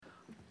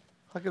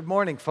Well, good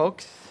morning,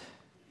 folks.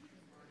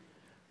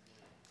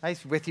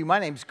 Nice with you. My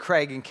name's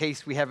Craig, in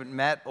case we haven't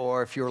met,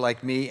 or if you're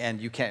like me and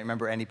you can't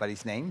remember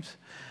anybody's names.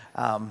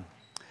 I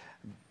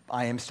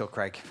am still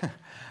Craig.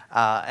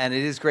 And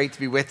it is great to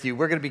be with you.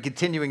 We're going to be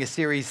continuing a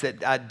series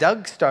that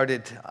Doug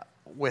started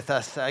with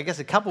us, I guess,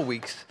 a couple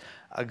weeks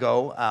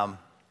ago.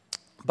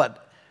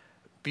 But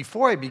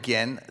before I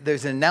begin,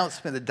 there's an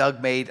announcement that Doug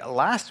made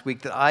last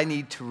week that I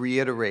need to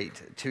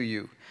reiterate to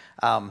you.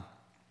 And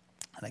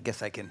I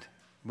guess I can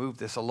move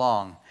this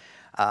along.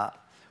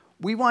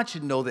 We want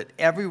you to know that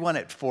everyone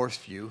at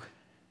Forest View,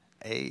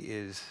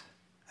 is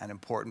an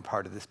important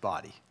part of this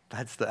body.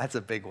 That's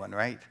a big one,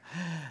 right?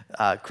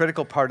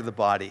 Critical part of the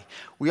body.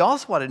 We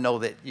also want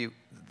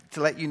to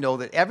let you know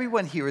that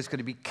everyone here is going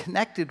to be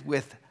connected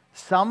with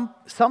some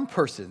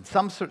person,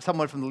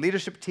 someone from the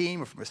leadership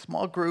team or from a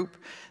small group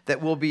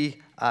that will be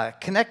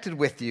connected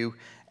with you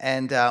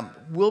and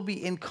will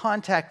be in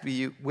contact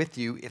with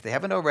you, if they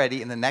haven't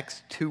already, in the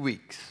next 2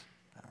 weeks.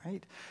 All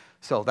right?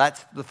 So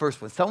that's the first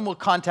one. Someone will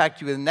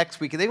contact you in the next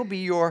week, and they will be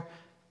your,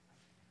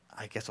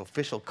 I guess,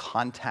 official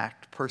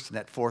contact person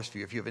at Forest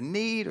View. If you have a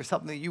need or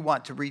something that you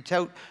want to reach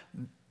out,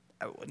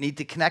 need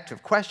to connect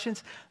with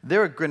questions,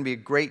 they're going to be a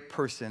great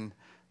person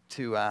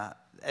to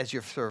as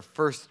your sort of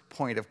first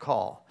point of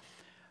call.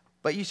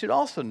 But you should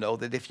also know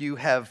that if you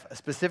have a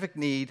specific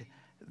need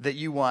that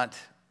you want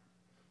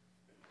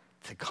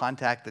to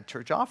contact the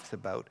church office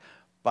about,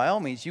 by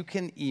all means, you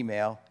can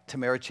email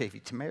Tamara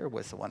Chafee. Tamara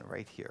was the one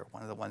right here,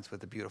 one of the ones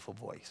with the beautiful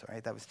voice,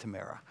 right? That was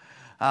Tamara.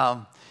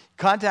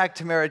 Contact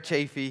Tamara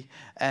Chafee,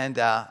 and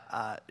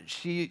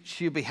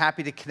she'll be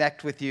happy to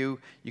connect with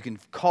you. You can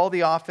call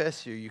the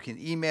office, or you can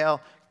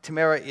email.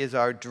 Tamara is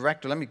our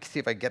director. Let me see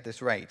if I get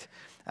this right.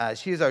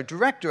 She is our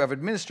director of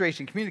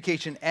administration,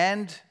 communication,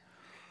 and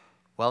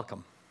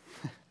welcome.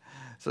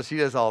 So she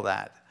does all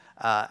that.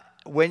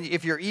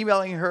 If you're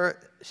emailing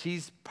her,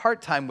 she's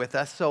part-time with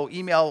us, so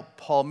email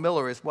Paul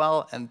Miller as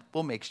well, and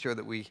we'll make sure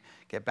that we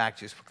get back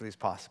to you as quickly as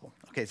possible.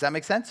 Okay, does that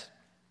make sense?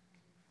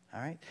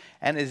 All right.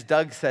 And as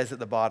Doug says at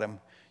the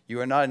bottom, you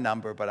are not a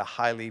number, but a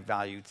highly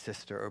valued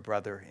sister or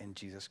brother in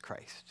Jesus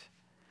Christ.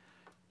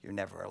 You're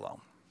never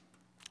alone,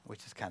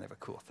 which is kind of a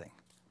cool thing.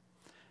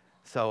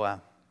 So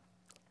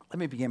let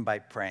me begin by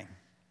praying.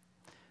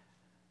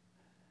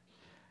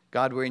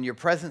 God, we're in your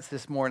presence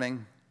this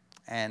morning,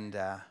 and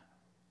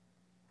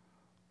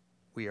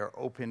we are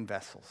open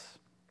vessels.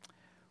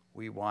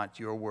 We want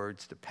your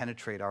words to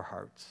penetrate our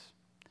hearts.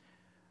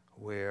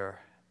 We're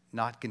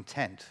not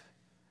content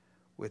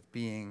with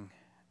being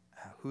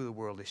who the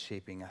world is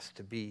shaping us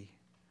to be.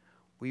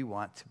 We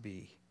want to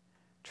be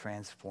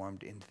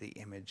transformed into the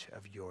image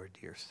of your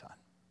dear Son.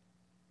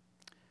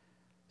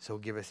 So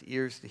give us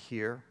ears to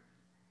hear,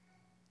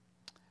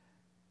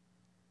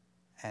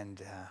 and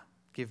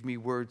give me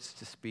words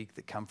to speak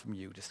that come from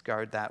you.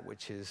 Discard that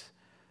which is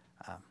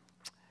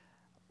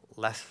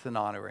less than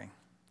honoring,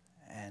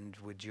 and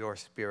would your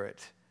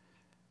Spirit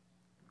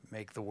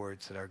make the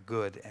words that are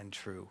good and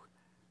true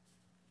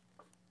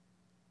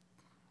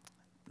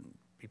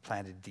be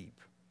planted deep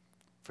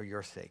for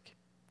your sake.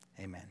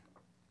 Amen.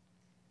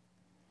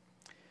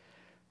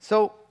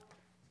 So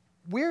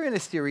we're in a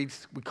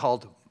series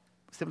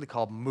simply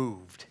called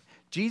Moved.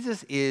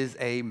 Jesus is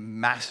a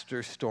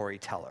master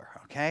storyteller,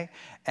 okay?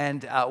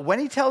 And when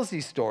he tells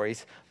these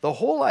stories, the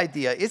whole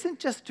idea isn't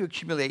just to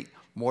accumulate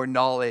more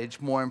knowledge,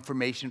 more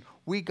information.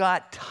 We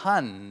got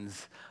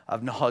tons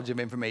of knowledge of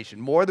information,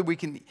 more than we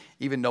can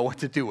even know what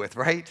to do with,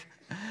 right?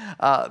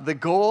 The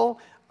goal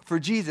for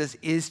Jesus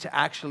is to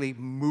actually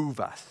move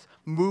us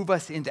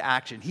into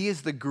action. He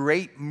is the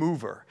great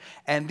mover.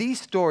 And these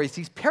stories,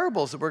 these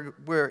parables that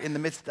we're in the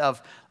midst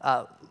of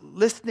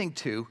listening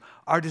to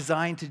are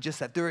designed to just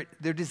that.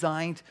 They're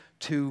designed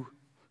to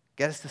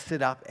get us to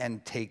sit up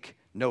and take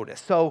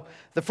notice. So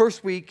the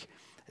first week,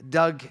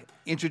 Doug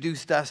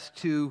introduced us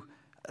to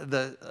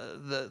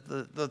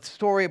the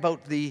story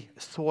about the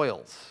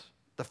soils,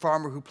 the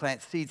farmer who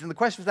plants seeds. And the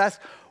question was asked,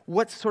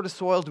 what sort of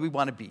soil do we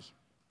want to be?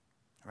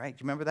 Right?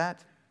 Do you remember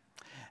that?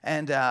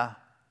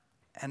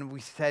 And we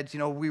said,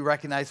 we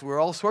recognize we're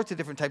all sorts of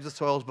different types of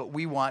soils, but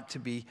we want to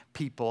be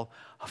people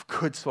of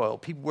good soil,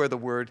 people where the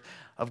word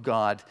of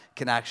God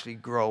can actually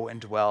grow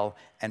and dwell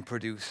and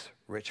produce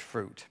rich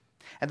fruit.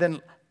 And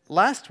then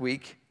last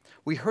week,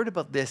 we heard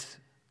about this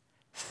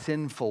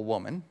sinful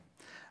woman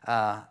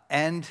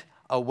and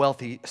a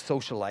wealthy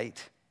socialite,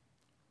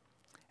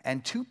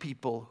 and two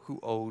people who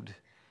owed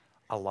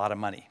a lot of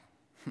money.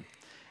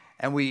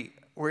 And we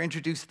were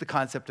introduced to the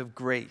concept of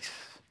grace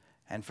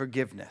and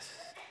forgiveness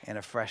in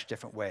a fresh,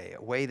 different way,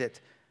 a way that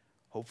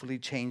hopefully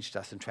changed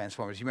us and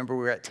transformed us. You remember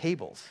we were at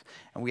tables,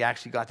 and we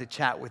actually got to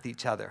chat with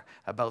each other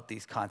about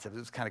these concepts. It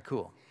was kind of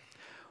cool.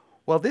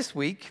 Well, this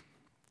week,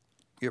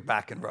 you're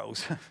back in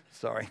rows.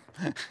 Sorry.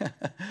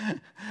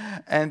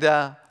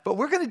 But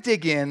we're going to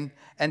dig in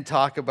and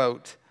talk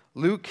about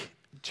Luke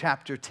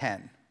chapter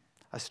 10,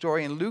 a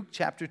story in Luke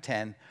chapter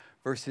 10,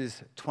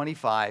 verses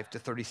 25 to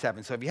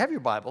 37. So if you have your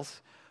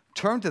Bibles,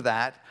 turn to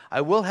that.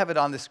 I will have it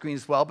on the screen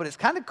as well, but it's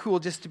kind of cool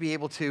just to be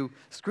able to,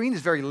 screen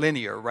is very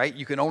linear, right?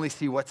 You can only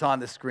see what's on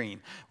the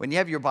screen. When you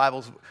have your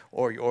Bibles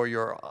or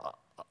your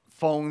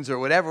phones or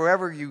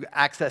wherever you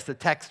access the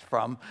text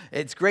from,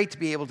 it's great to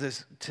be able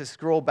to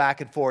scroll back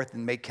and forth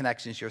and make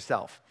connections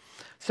yourself.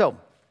 So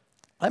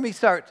let me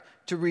start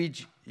to read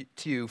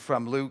to you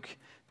from Luke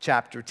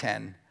chapter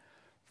 10,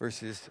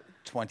 verses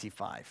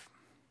 25.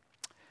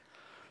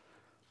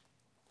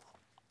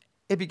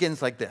 It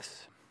begins like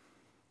this.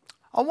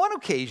 On one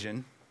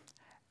occasion,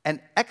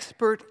 an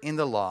expert in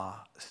the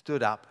law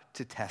stood up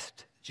to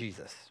test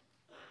Jesus.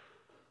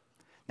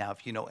 Now,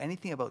 if you know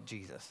anything about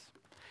Jesus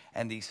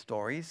and these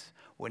stories,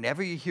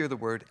 whenever you hear the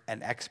word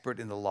an expert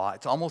in the law,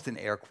 it's almost in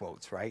air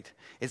quotes, right?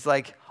 It's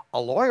like a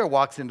lawyer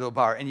walks into a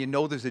bar and you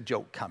know there's a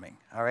joke coming,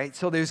 all right?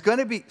 So there's going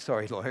to be,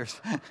 sorry, lawyers,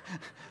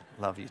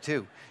 love you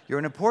too. You're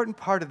an important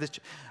part of this.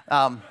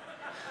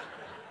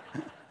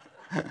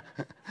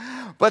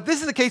 But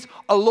this is the case.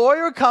 A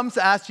lawyer comes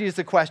to ask Jesus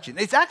a question.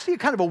 It's actually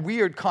kind of a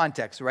weird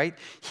context, right?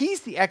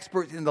 He's the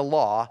expert in the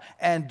law,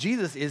 and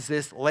Jesus is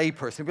this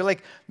layperson. It'd be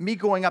like me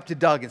going up to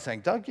Doug and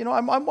saying, Doug,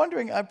 I'm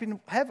wondering, I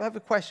have a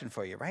question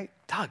for you, right?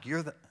 Doug,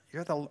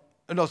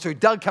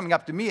 Doug coming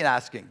up to me and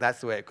asking.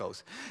 That's the way it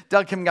goes.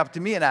 Doug coming up to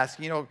me and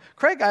asking,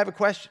 Craig, I have a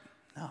question.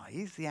 No,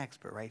 he's the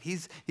expert, right?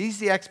 He's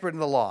the expert in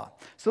the law.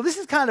 So this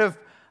is kind of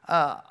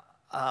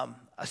a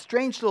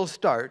strange little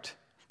start.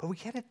 But we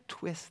get a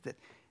twist that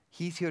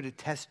he's here to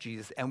test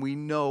Jesus, and we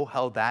know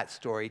how that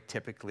story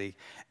typically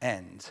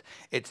ends.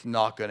 It's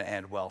not going to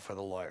end well for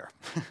the lawyer.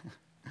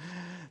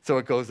 So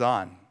it goes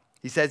on.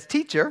 He says,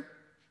 Teacher,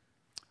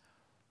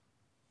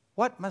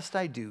 what must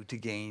I do to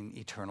gain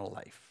eternal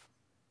life?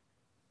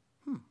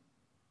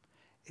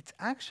 It's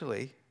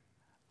actually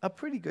a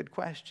pretty good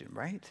question,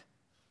 right?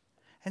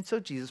 And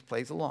so Jesus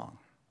plays along.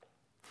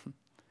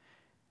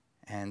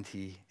 And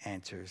he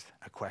answers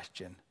a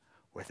question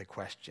with a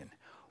question.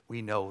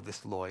 We know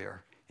this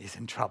lawyer is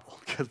in trouble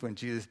because when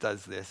Jesus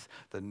does this,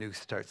 the noose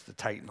starts to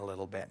tighten a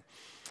little bit.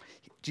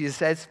 Jesus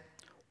says,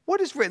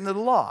 what is written in the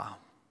law?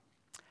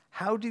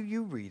 How do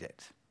you read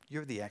it?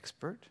 You're the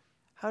expert.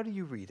 How do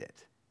you read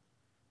it?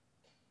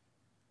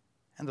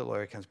 And the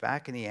lawyer comes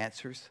back and he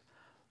answers,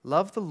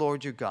 love the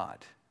Lord your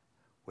God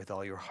with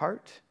all your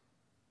heart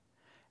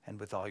and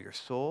with all your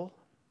soul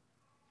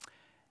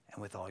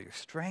and with all your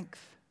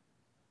strength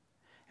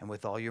and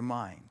with all your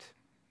mind.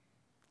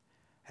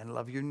 And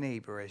love your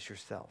neighbor as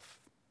yourself.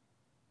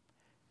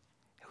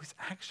 It was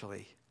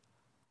actually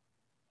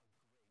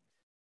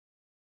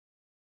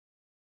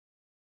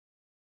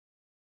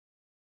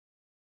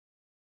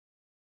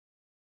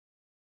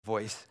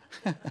voice.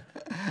 It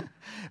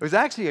was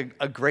actually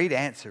a great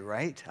answer,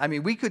 right? I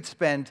mean, we could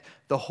spend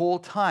the whole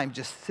time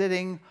just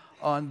sitting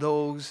on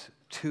those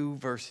two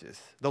verses,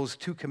 those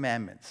two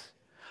commandments.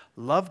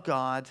 Love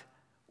God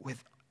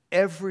with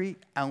every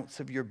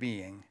ounce of your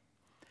being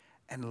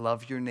and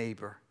love your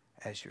neighbor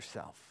as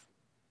yourself.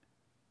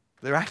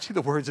 They're actually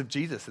the words of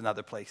Jesus in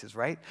other places,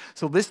 right?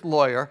 So this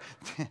lawyer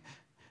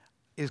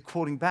is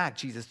quoting back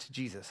Jesus to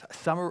Jesus,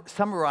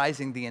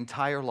 summarizing the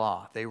entire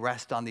law. They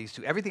rest on these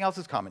two. Everything else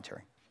is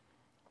commentary.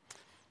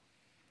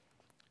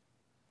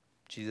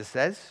 Jesus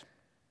says,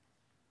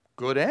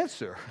 good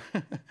answer.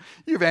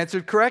 You've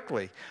answered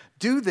correctly.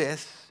 Do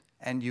this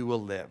and you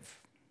will live.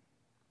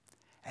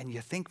 And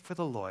you think for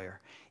the lawyer,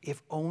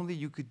 if only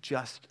you could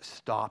just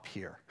stop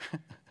here.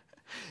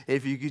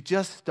 If you could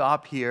just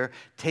stop here,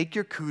 take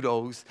your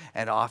kudos,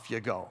 and off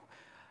you go.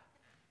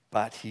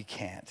 But he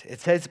can't.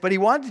 It says, but he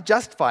wanted to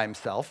justify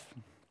himself.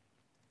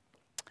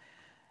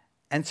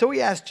 And so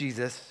he asked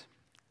Jesus,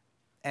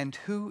 and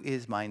who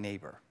is my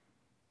neighbor?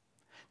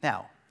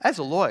 Now, as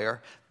a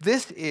lawyer,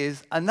 this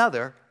is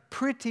another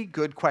pretty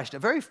good question, a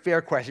very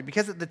fair question,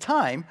 because at the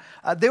time,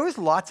 there was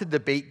lots of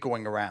debate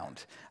going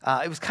around.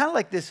 It was kind of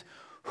like this,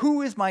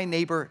 who is my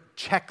neighbor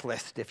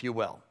checklist, if you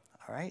will,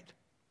 all right?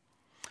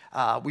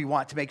 We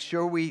want to make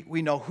sure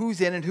we know who's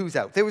in and who's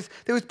out. There was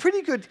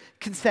pretty good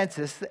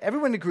consensus.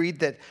 Everyone agreed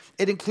that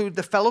it included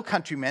the fellow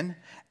countrymen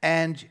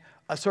and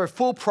sort of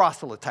full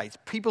proselytes,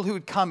 people who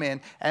had come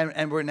in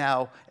and were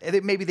now,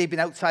 maybe they'd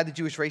been outside the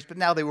Jewish race, but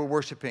now they were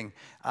worshiping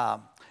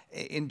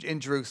in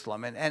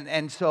Jerusalem.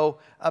 And so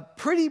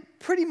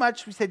pretty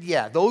much we said,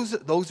 yeah,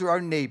 those are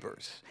our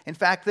neighbors. In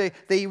fact,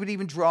 they would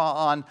even draw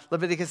on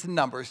Leviticus and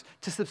Numbers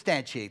to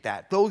substantiate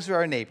that. Those are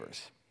our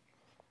neighbors.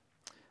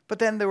 But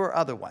then there were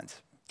other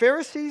ones.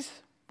 Pharisees,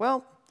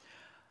 well,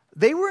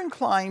 they were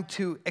inclined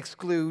to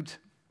exclude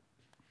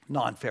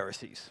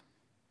non-Pharisees.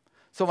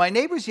 So my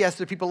neighbors, yes,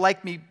 they're people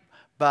like me,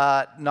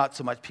 but not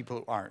so much people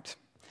who aren't.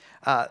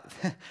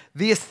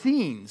 The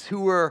Essenes,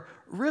 who were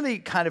really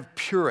kind of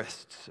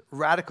purists,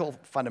 radical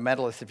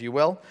fundamentalists, if you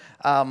will,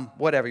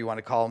 whatever you want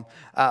to call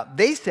them,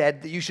 they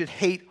said that you should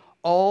hate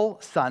all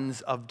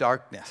sons of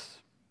darkness.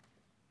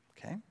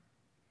 Okay?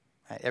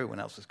 Everyone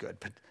else was good,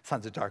 but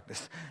sons of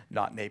darkness,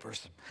 not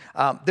neighbors.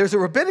 There's a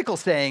rabbinical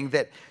saying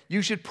that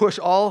you should push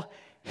all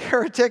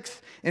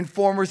heretics,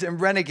 informers,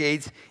 and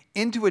renegades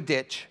into a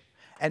ditch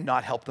and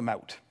not help them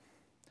out.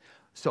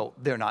 So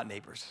they're not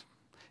neighbors.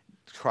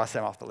 cross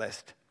them off the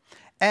list.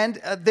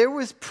 And there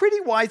was pretty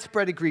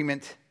widespread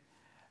agreement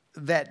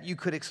that you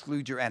could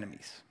exclude your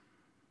enemies.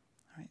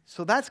 Right?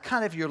 So that's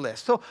kind of your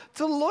list. So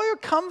the lawyer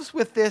comes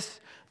with this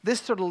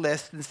sort of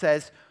list and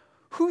says,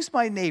 who's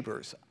my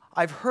neighbors?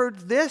 I've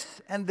heard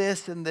this and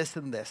this and this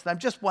and this. And I'm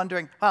just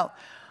wondering, well,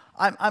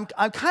 I'm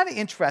kind of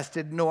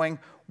interested in knowing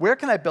where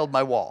can I build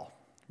my wall,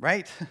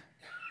 right?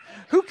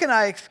 Who can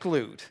I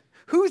exclude?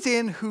 Who's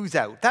in, who's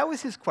out? That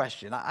was his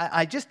question.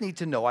 I just need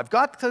to know. I've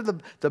got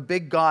the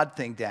big God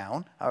thing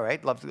down. All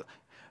right, love to.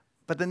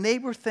 But the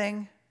neighbor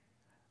thing,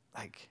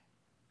 like,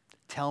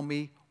 tell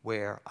me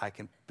where I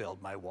can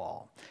build my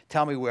wall.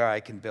 Tell me where I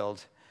can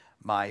build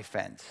my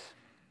fence.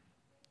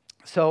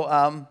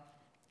 So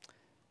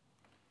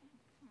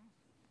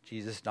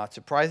Jesus, not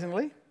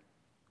surprisingly,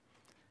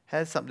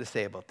 has something to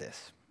say about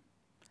this,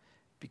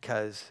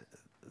 because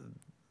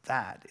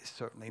that is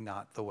certainly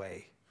not the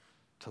way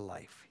to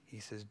life. He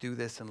says, do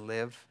this and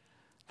live.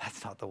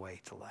 That's not the way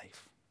to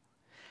life.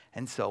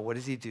 And so what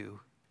does he do?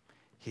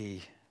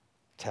 He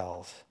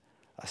tells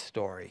a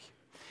story.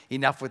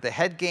 Enough with the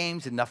head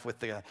games, enough with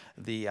the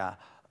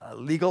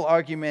legal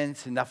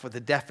arguments, enough with the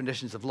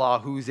definitions of law,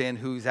 who's in,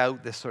 who's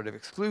out, this sort of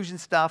exclusion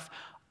stuff.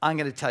 I'm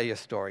going to tell you a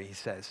story, he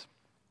says.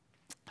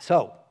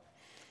 So,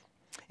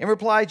 in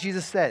reply,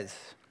 Jesus says,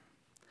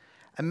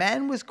 a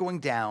man was going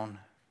down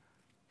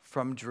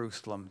from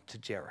Jerusalem to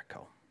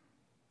Jericho.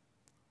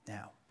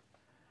 Now,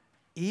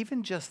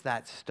 even just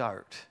that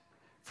start,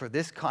 for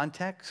this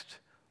context,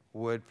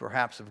 would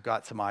perhaps have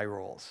got some eye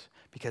rolls,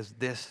 because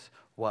this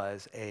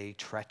was a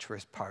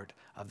treacherous part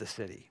of the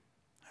city.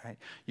 All right?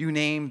 You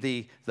name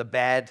the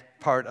bad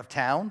part of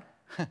town,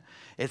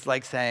 it's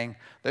like saying,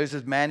 there's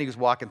this man who was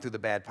walking through the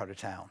bad part of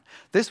town.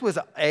 This was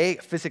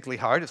physically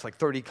hard. It's like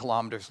 30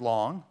 kilometers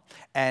long,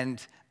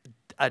 and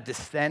a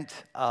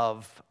descent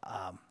of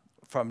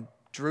from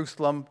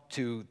Jerusalem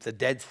to the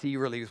Dead Sea,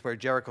 really is where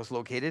Jericho's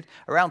located,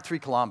 around 3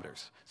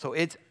 kilometers. So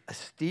it's a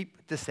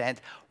steep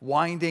descent,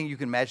 winding. You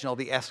can imagine all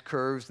the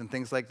S-curves and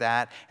things like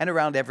that. And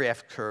around every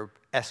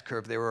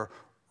S-curve, there were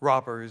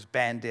robbers,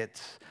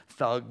 bandits,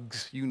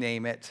 thugs, you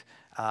name it.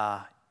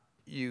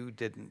 You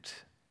didn't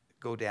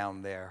go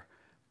down there,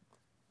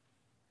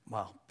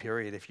 well,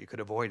 period, if you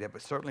could avoid it,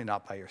 but certainly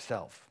not by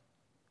yourself.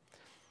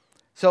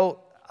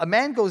 So a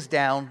man goes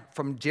down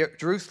from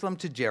Jerusalem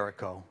to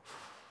Jericho,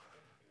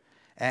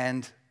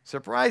 and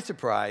surprise,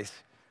 surprise,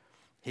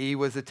 he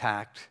was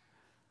attacked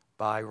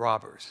by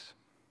robbers.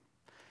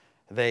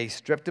 They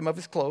stripped him of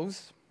his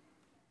clothes,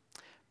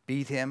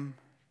 beat him,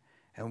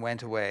 and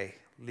went away,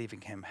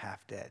 leaving him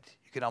half dead.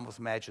 You can almost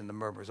imagine the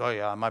murmurs. Oh,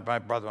 yeah, my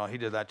brother, he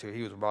did that too.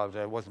 He was robbed.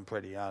 It wasn't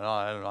pretty.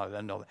 I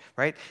don't know that,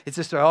 right? It's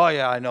just, oh,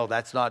 yeah, I know.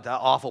 That's not an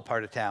awful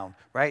part of town,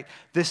 right?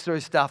 This sort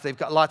of stuff, they've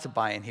got lots of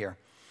buy-in here.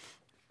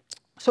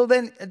 So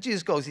then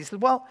Jesus goes, he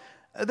said, well,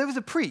 there was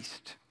a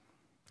priest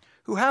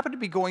who happened to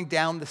be going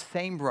down the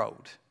same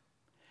road.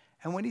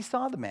 And when he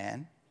saw the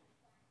man,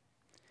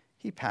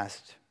 he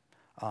passed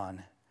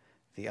on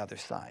the other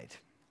side.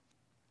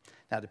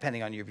 Now,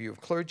 depending on your view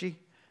of clergy,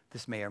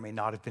 this may or may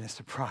not have been a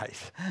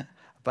surprise.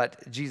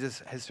 But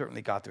Jesus has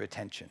certainly got their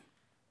attention.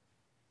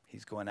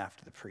 He's going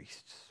after the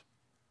priests.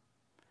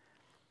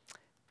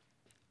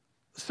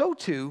 So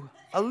too,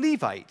 a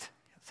Levite,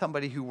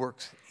 somebody who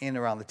works in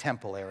around the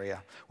temple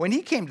area, when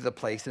he came to the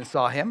place and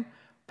saw him,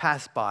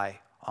 passed by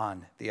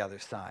on the other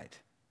side.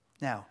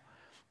 Now,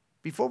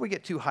 before we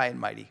get too high and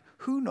mighty,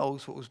 who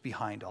knows what was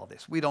behind all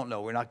this? We don't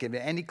know. We're not given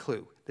any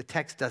clue. The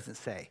text doesn't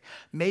say.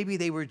 Maybe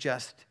they were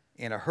just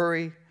in a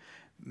hurry.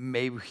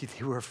 Maybe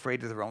they were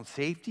afraid of their own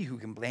safety. Who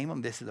can blame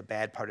them? This is a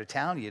bad part of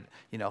town. You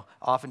know,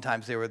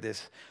 oftentimes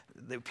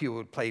people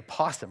would play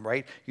possum,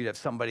 right? You'd have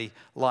somebody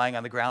lying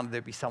on the ground, and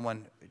there'd be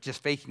someone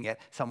just faking it,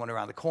 someone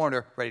around the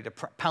corner ready to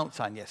pounce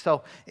on you.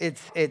 So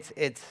it's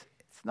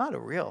not a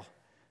real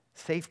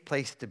safe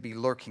place to be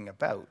lurking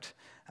about.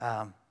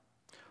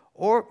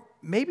 Or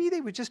maybe they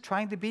were just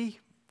trying to be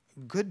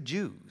good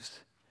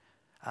Jews.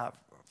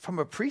 From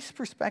a priest's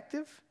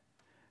perspective,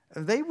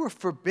 they were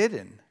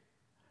forbidden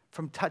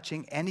from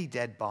touching any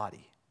dead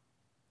body.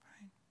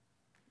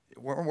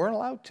 Right? Weren't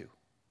allowed to.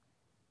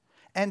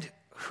 And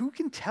who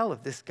can tell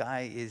if this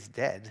guy is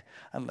dead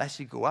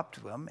unless you go up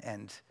to him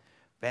and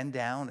bend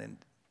down and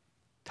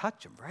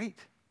touch him, right?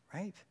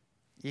 Right?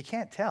 You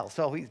can't tell.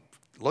 So he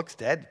looks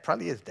dead,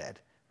 probably is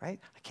dead, right?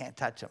 I can't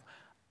touch him.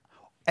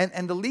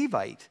 And the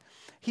Levite,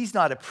 he's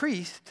not a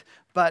priest,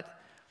 but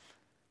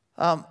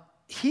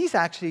he's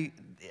actually,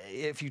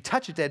 if you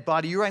touch a dead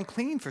body, you're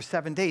unclean for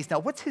 7 days. Now,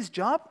 what's his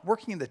job?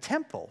 Working in the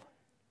temple.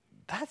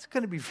 That's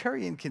going to be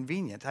very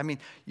inconvenient. I mean,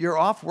 you're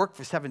off work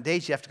for 7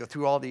 days. You have to go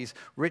through all these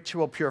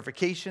ritual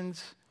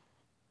purifications.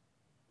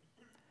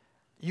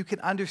 You can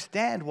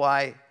understand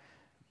why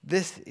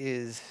this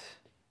is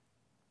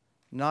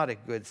not a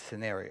good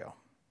scenario.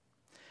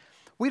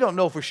 We don't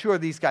know for sure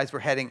these guys were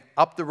heading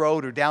up the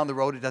road or down the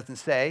road. It doesn't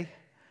say.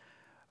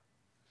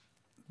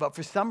 But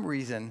for some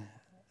reason,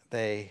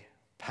 they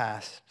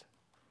passed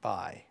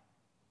by.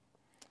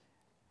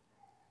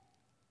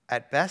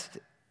 At best,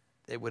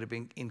 it would have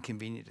been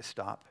inconvenient to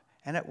stop.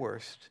 And at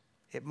worst,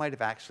 it might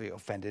have actually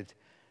offended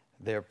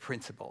their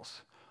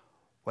principles.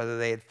 Whether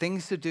they had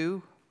things to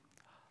do,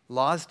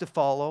 laws to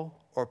follow,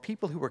 or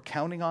people who were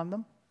counting on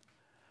them,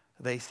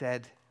 they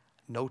said,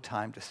 no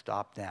time to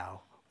stop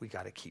now. We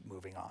got to keep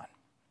moving on.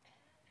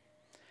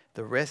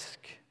 The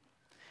risk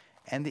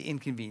and the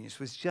inconvenience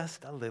was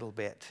just a little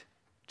bit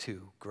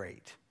too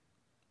great.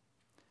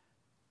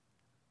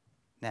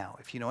 Now,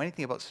 if you know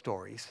anything about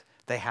stories,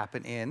 they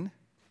happen in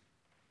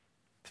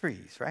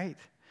threes, right?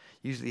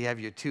 Usually you have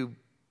your two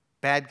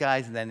bad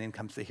guys, and then in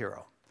comes the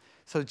hero.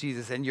 So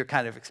Jesus, and you're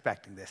kind of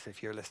expecting this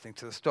if you're listening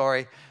to the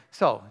story.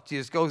 So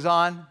Jesus goes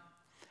on,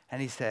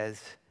 and he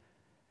says,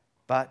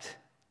 but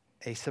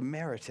a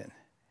Samaritan,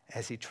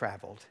 as he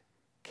traveled,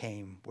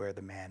 came where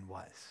the man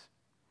was.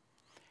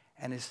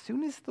 And as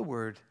soon as the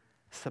word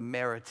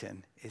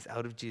Samaritan is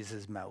out of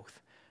Jesus' mouth,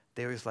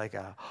 there is like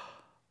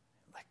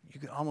you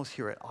can almost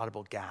hear an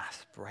audible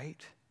gasp,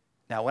 right?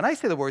 Now, when I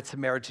say the word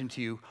Samaritan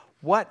to you,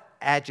 what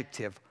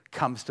adjective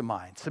comes to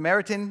mind?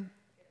 Samaritan,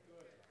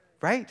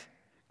 right?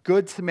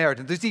 Good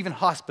Samaritan. There's even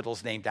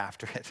hospitals named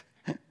after it,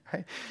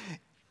 right?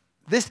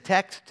 This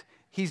text,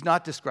 he's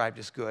not described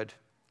as good.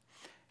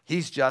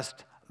 He's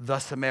just the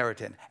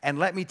Samaritan. And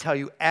let me tell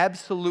you,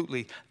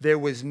 absolutely, there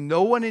was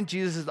no one in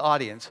Jesus'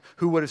 audience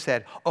who would have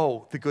said,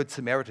 oh, the Good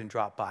Samaritan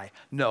dropped by.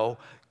 No,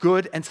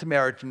 good and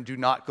Samaritan do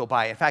not go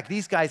by. In fact,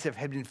 these guys have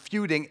been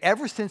feuding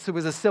ever since there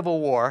was a civil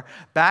war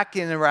back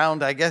in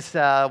around, I guess,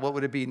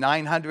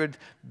 900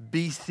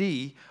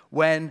 BC,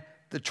 when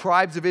the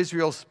tribes of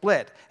Israel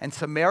split, and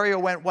Samaria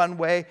went one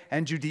way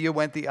and Judea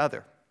went the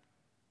other.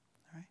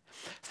 All right?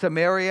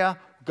 Samaria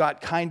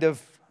got kind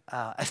of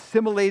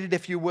assimilated,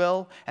 if you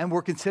will, and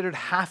were considered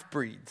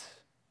half-breeds.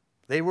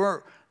 They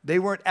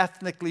weren't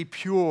ethnically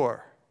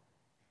pure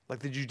like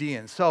the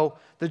Judeans. So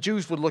the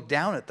Jews would look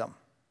down at them.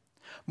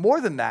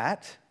 More than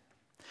that,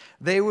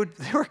 they were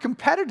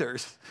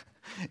competitors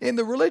in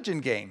the religion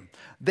game.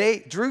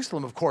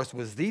 Jerusalem, of course,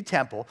 was the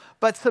temple,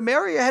 but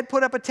Samaria had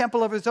put up a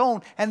temple of its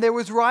own, and there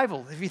was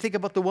rivals. If you think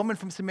about the woman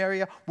from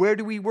Samaria, where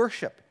do we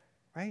worship?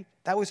 Right?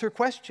 That was her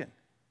question.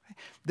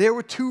 There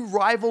were two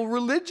rival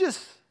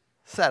religious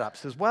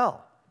setups as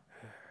well.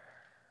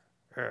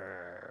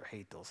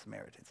 Hate those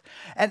Samaritans.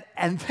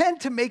 And then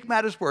to make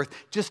matters worse,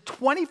 just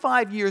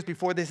 25 years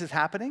before this is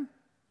happening,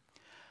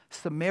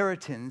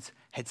 Samaritans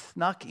had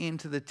snuck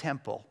into the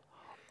temple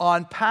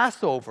on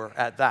Passover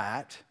at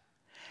that,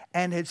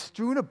 and had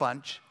strewn a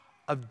bunch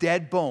of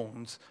dead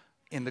bones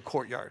in the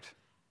courtyard.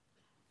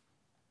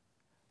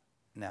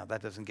 Now,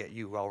 that doesn't get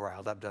you all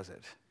riled up, does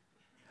it?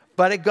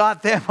 But it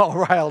got them all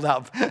riled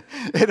up.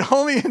 It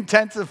only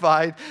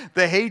intensified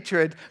the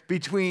hatred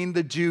between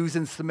the Jews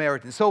and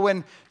Samaritans. So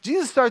when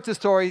Jesus starts the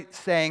story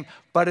saying,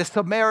 but a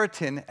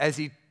Samaritan, as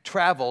he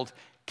traveled,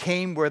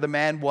 came where the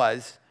man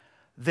was,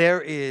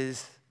 there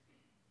is,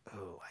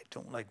 I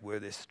don't like where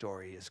this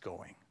story is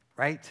going,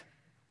 right?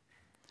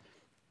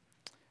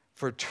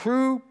 For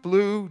true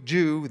blue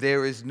Jew,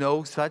 there is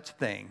no such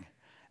thing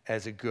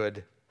as a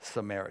good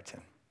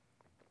Samaritan.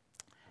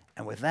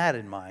 And with that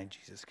in mind,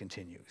 Jesus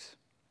continues.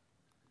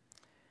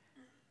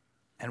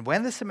 And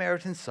when the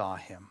Samaritan saw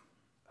him,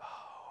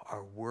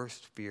 our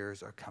worst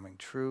fears are coming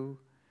true.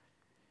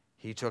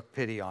 He took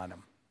pity on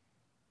him.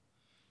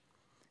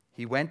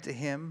 He went to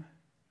him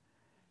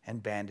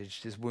and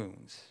bandaged his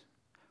wounds,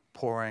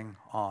 pouring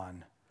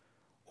on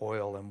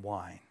oil and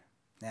wine.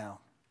 Now,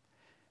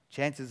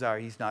 chances are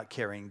he's not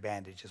carrying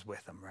bandages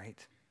with him, right?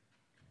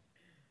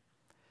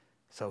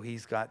 So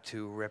he's got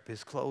to rip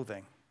his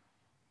clothing,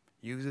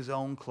 use his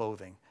own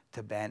clothing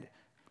to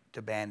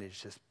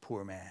bandage this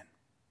poor man.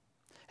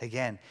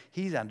 Again,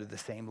 he's under the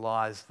same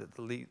laws that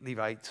the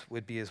Levites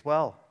would be as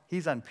well.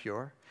 He's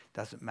impure.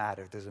 Doesn't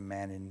matter. There's a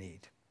man in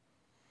need.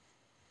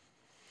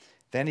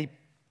 Then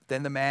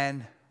the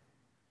man,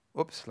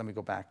 let me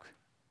go back.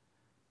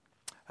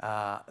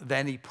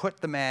 Then he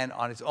put the man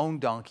on his own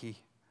donkey,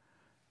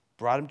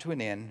 brought him to an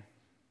inn,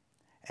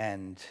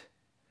 and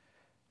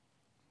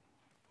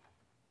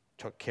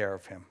took care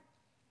of him.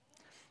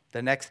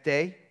 The next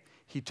day,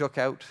 he took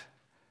out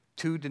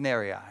 2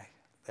 denarii.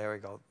 There we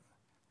go.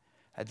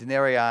 A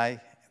denarii,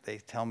 they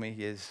tell me,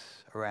 is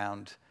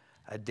around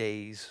a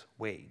day's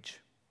wage.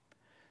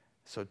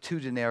 So 2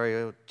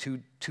 denarii,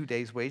 two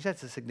days' wage,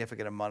 that's a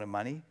significant amount of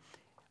money.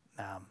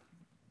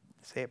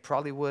 Say it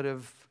probably would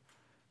have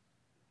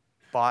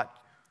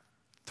bought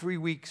 3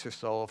 weeks or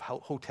so of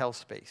hotel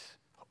space,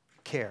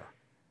 care.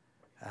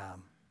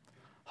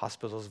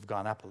 Hospitals have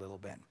gone up a little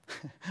bit.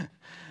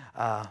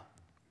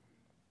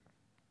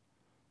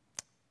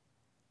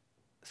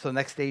 So the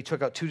next day he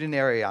took out 2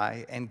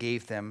 denarii and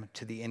gave them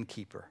to the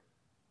innkeeper.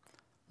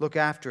 Look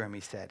after him, he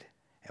said,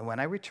 and when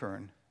I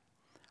return,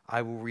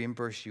 I will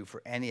reimburse you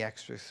for any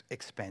extra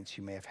expense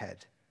you may have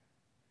had.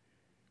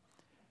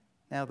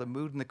 Now the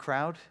mood in the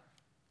crowd,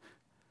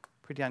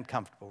 pretty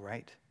uncomfortable,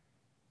 right?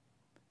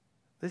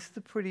 This is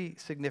a pretty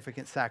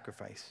significant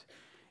sacrifice.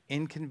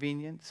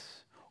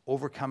 Inconvenience,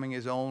 overcoming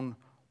his own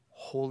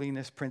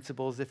holiness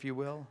principles, if you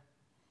will.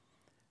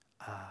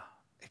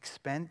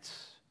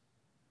 Expense,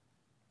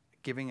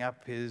 giving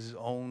up his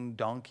own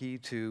donkey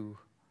to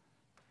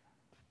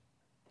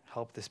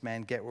help this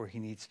man get where he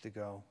needs to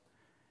go.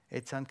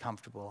 It's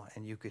uncomfortable,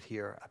 and you could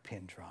hear a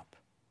pin drop.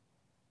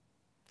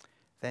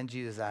 Then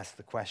Jesus asked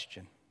the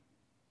question,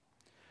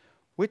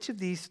 which of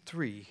these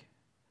three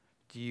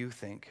do you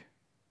think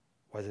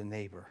was a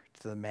neighbor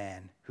to the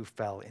man who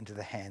fell into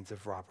the hands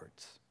of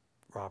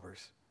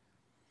robbers?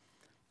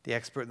 The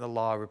expert in the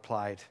law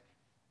replied,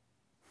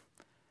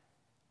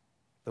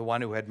 the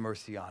one who had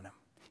mercy on him.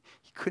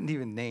 He couldn't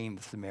even name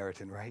the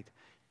Samaritan, right?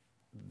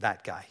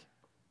 That guy,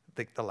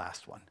 the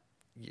last one,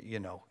 you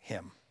know,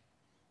 him.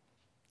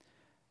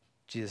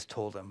 Jesus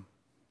told him,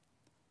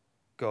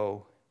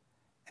 go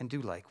and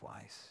do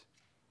likewise.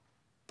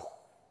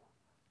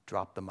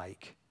 Drop the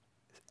mic,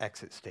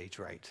 exit stage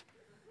right.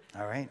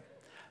 All right?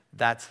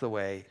 That's the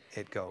way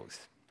it goes.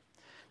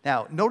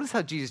 Now, notice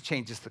how Jesus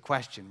changes the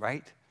question,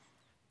 right?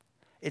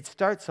 It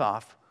starts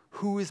off,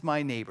 who is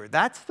my neighbor?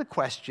 That's the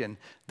question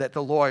that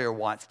the lawyer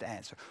wants to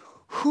answer.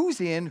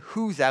 Who's in,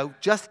 who's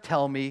out? Just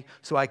tell me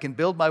so I can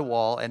build my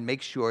wall and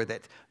make sure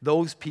that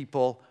those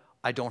people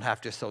I don't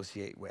have to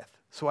associate with.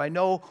 So I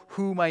know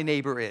who my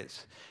neighbor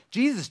is.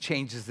 Jesus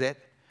changes it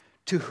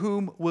to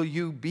whom will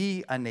you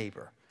be a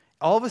neighbor?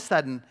 All of a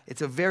sudden,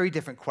 it's a very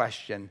different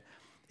question.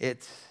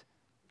 It's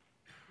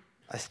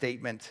a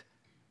statement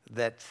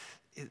that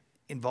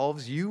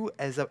involves you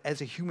as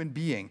a human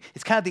being.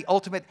 It's kind of the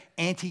ultimate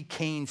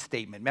anti-Cain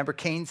statement. Remember,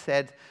 Cain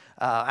said,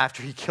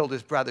 after he killed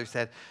his brother,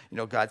 said,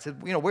 God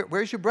said,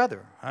 where's your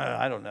brother?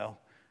 I don't know.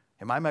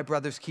 Am I my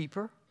brother's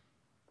keeper?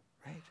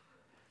 Right?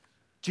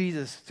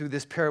 Jesus, through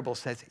this parable,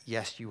 says,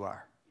 yes, you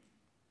are.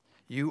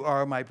 You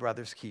are my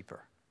brother's keeper.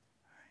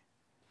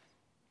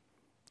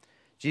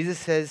 Jesus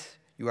says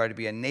you are to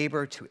be a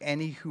neighbor to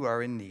any who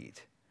are in need,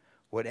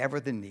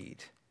 whatever the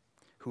need,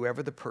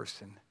 whoever the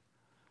person,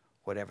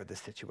 whatever the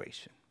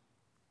situation.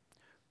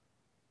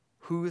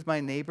 Who is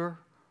my neighbor?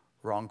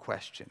 Wrong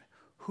question.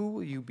 Who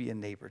will you be a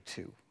neighbor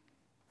to?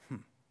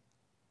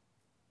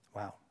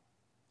 Wow.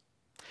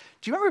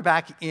 Do you remember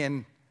back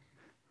in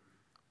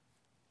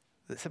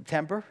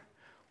September?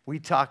 We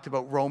talked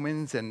about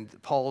Romans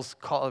and Paul's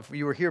call. If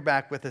you were here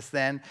back with us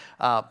then,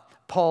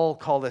 Paul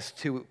called us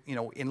to,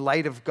 in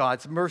light of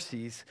God's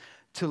mercies,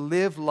 to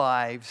live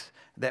lives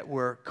that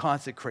were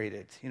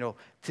consecrated,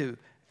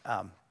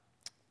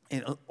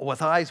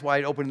 with eyes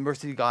wide open in the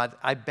mercy of God,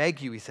 I beg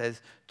you, he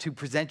says, to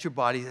present your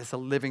bodies as a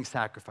living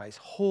sacrifice,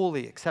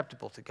 wholly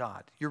acceptable to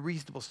God, your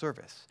reasonable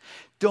service.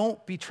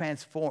 Don't be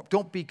transformed.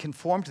 Don't be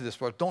conformed to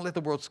this world. Don't let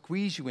the world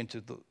squeeze you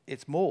into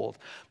its mold,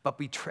 but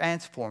be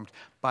transformed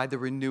by the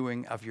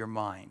renewing of your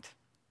mind.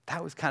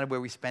 That was kind of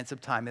where we spent some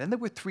time. And then there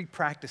were three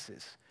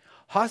practices: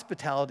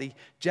 hospitality,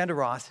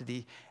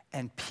 generosity,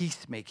 and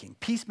peacemaking.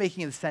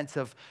 Peacemaking in the sense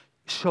of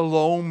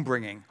shalom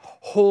bringing,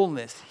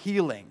 wholeness,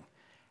 healing,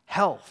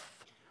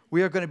 health.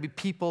 We are going to be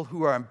people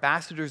who are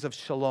ambassadors of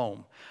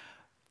shalom.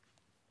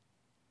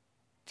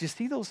 Do you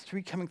see those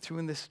three coming through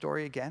in this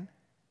story again?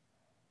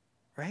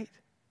 Right?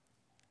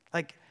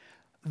 Like,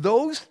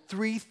 those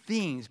three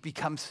themes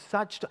become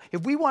such...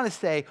 If we want to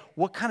say,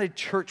 what kind of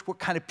church, what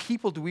kind of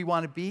people do we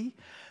want to be?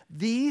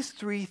 These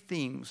three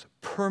themes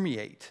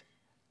permeate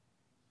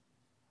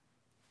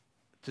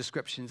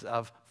descriptions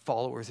of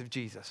followers of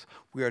Jesus.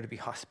 We are to be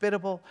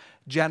hospitable,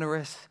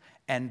 generous,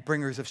 and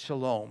bringers of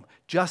shalom,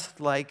 just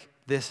like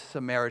this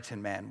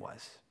Samaritan man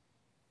was.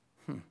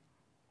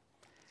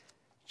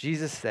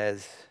 Jesus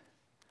says,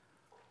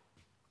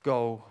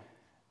 go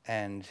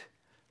and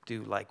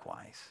do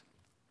likewise.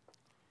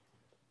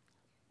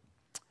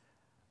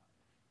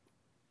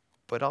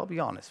 But I'll be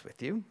honest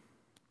with you,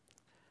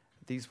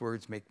 these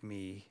words make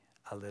me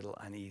a little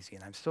uneasy,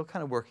 and I'm still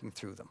kind of working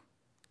through them.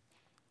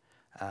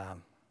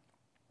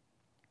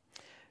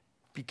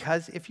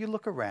 Because if you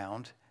look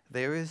around,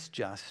 there is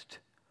just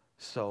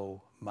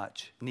so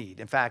much need.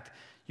 In fact,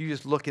 you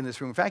just look in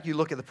this room. In fact, you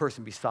look at the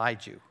person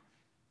beside you,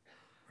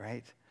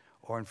 right?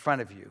 Or in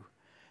front of you,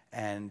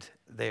 and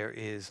there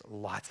is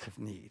lots of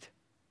need,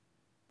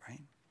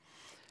 right?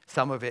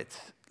 Some of it's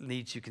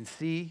needs you can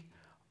see.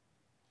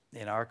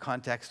 In our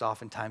context,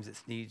 oftentimes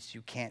it's needs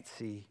you can't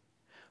see.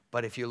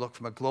 But if you look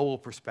from a global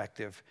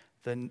perspective,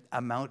 the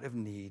amount of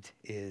need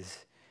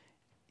is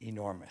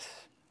enormous.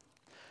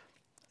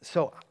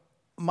 So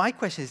my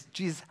question is,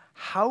 Jesus,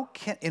 how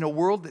can, in a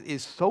world that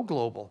is so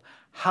global,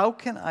 how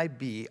can I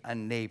be a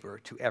neighbor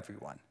to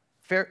everyone?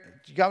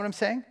 Fair, you got what I'm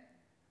saying?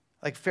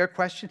 Like, fair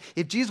question.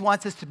 If Jesus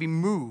wants us to be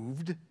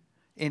moved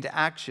into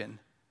action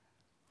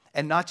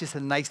and not just a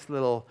nice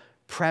little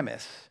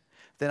premise,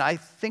 then I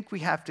think we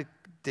have to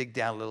dig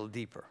down a little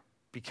deeper,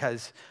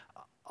 because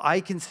I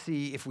can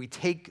see if we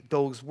take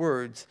those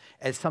words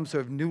as some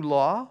sort of new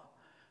law,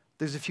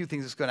 there's a few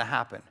things that's going to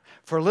happen.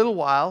 For a little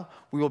while,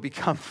 we will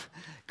become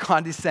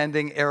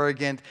condescending,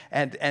 arrogant,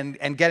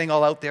 and getting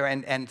all out there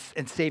and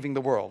saving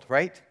the world,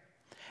 right?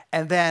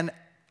 And then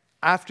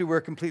after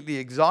we're completely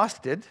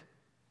exhausted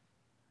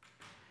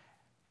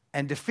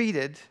and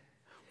defeated,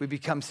 we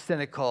become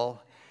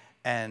cynical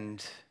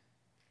and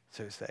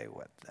sort of say,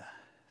 what the,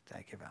 did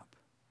I give up?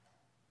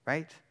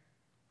 Right?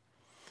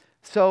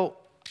 So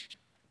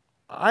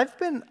I've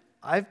been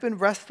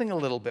wrestling a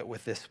little bit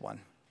with this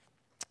one.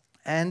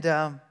 And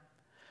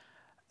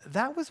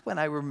that was when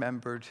I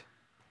remembered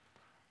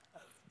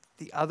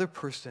the other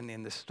person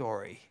in the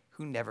story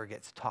who never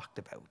gets talked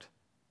about.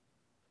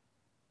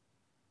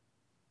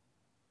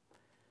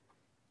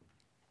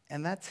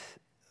 And that's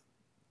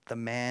the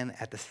man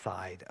at the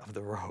side of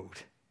the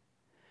road.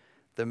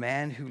 The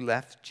man who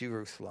left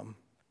Jerusalem,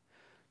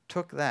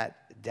 took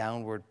that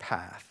downward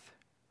path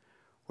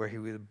where he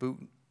was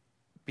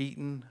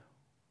beaten,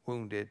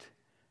 wounded,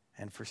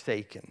 and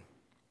forsaken.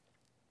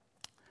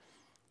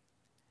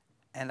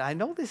 And I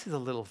know this is a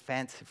little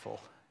fanciful,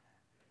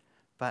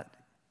 but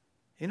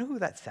you know who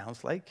that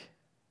sounds like?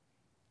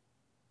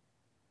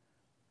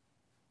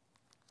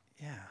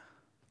 Yeah,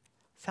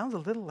 sounds a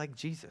little like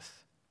Jesus.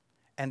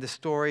 And the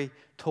story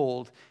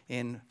told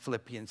in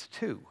Philippians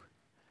 2,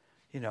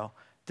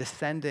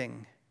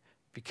 descending,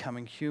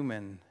 becoming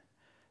human,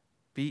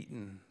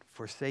 beaten,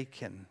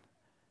 forsaken,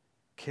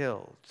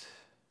 killed.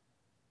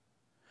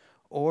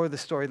 Or the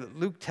story that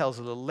Luke tells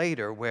a little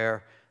later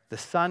where the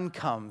son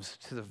comes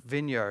to the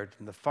vineyard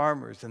and the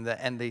farmers and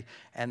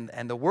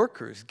the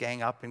workers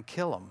gang up and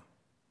kill him,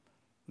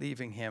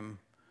 leaving him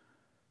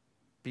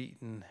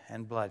beaten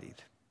and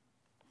bloodied.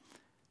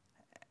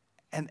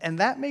 And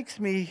that makes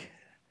me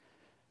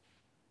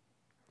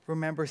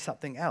remember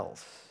something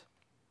else.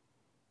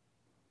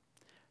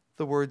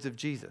 The words of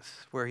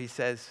Jesus, where he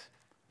says,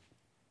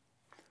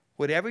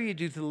 "Whatever you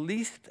do to the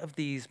least of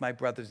these, my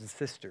brothers and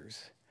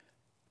sisters,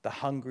 the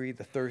hungry,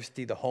 the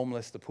thirsty, the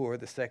homeless, the poor,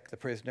 the sick, the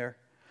prisoner,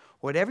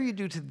 whatever you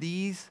do to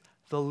these,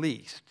 the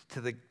least,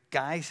 to the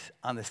guys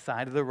on the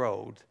side of the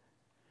road,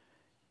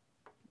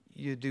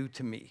 you do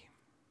to me."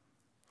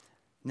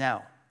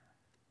 Now,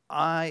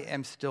 I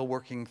am still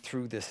working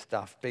through this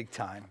stuff big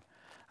time.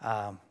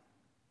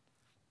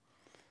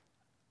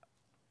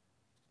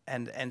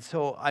 And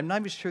so I'm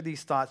not even sure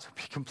these thoughts will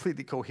be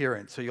completely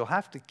coherent. So you'll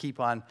have to keep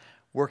on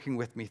working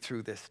with me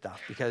through this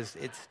stuff because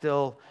it's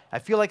still, I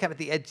feel like I'm at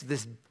the edge of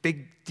this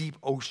big, deep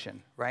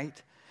ocean, right?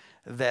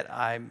 That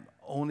I'm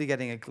only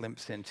getting a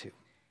glimpse into.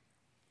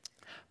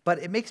 But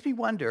it makes me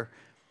wonder,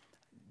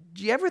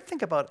 do you ever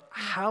think about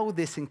how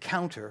this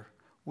encounter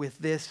with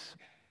this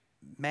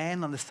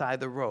man on the side of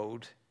the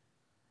road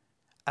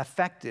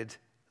affected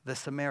the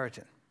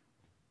Samaritan?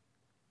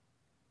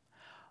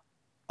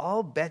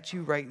 I'll bet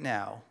you right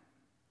now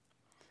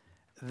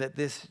that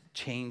this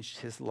changed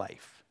his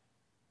life.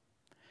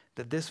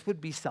 That this would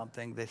be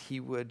something that he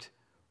would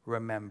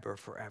remember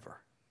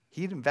forever.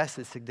 He'd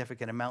invested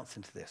significant amounts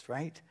into this,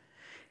 right?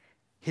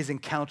 His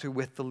encounter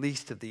with the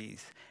least of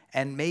these.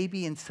 And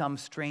maybe in some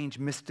strange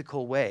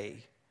mystical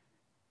way,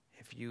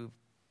 if you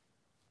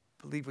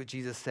believe what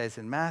Jesus says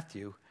in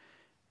Matthew,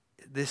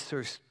 this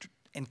sort of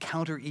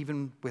encounter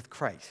even with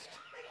Christ.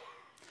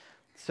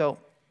 So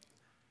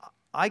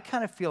I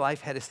kind of feel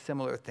I've had a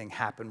similar thing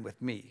happen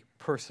with me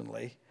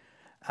personally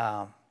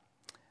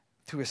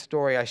through a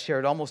story I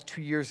shared almost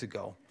 2 years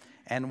ago,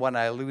 and one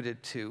I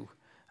alluded to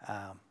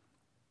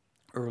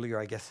earlier,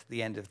 I guess,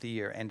 the end of the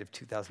year, end of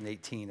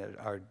 2018, at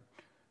our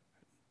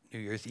New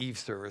Year's Eve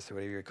service, or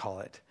whatever you call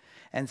it.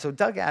 And so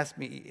Doug asked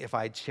me if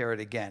I'd share it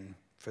again,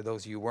 for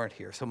those of you who weren't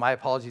here. So my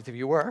apologies if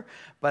you were,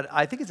 but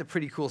I think it's a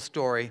pretty cool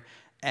story,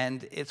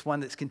 and it's one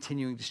that's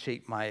continuing to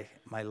shape my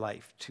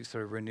life, to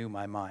sort of renew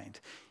my mind.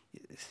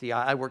 See,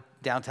 I work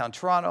downtown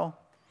Toronto,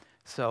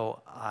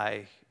 so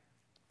I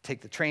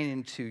take the train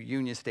into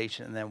Union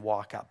Station and then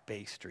walk up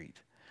Bay Street.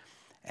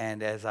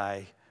 And as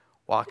I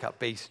walk up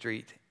Bay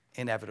Street,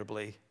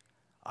 inevitably,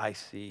 I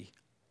see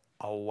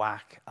a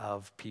whack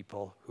of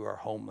people who are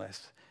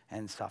homeless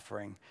and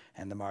suffering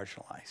and the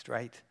marginalized,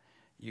 right?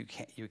 You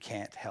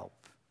can't help.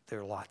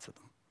 There are lots of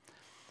them.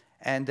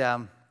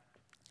 And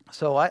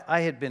so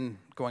I had been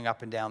going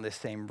up and down this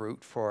same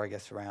route for, I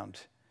guess, around,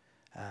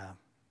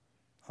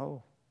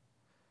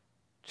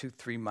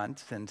 2-3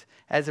 months, and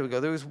as I would go,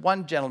 there was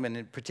one gentleman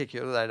in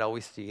particular that I'd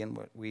always see, and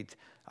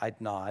I'd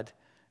nod,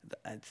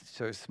 I'd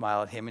sort of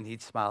smile at him, and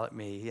he'd smile at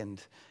me,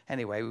 and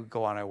anyway, we'd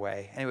go on our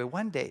way. Anyway,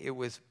 one day it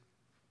was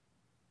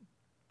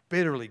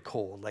bitterly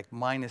cold, like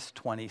minus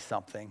 20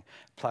 something,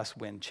 plus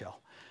wind chill,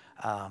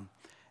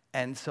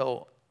 and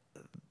so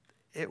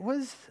it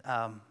was.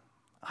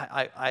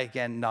 I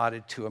again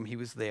nodded to him. He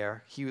was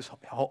there. He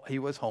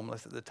was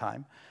homeless at the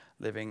time,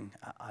 living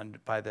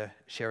by the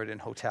Sheraton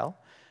Hotel.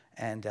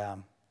 And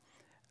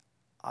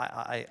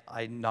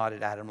I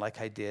nodded at him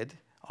like I did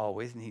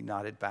always, and he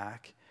nodded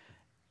back.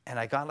 And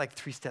I got like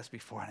 3 steps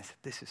before, and I said,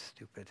 "This is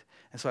stupid."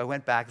 And so I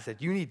went back and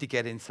said, "You need to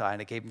get inside."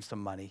 And I gave him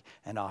some money,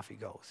 and off he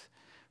goes,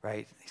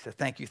 right? He said,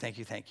 "Thank you, thank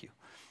you, thank you."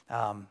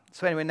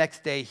 So anyway,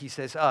 next day he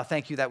says, "Oh,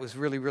 thank you. That was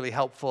really, really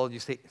helpful. You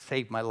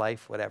saved my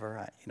life,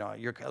 whatever."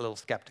 You're a little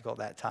skeptical at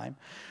that time.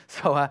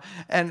 So,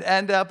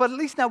 but at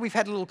least now we've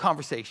had a little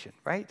conversation,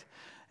 right?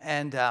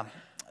 And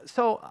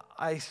so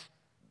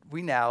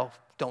we now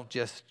don't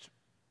just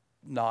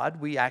nod.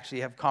 We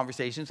actually have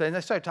conversations. And I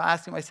started to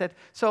ask him, I said,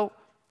 "So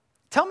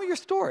tell me your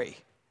story."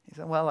 He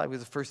said, "Well, I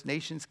was a First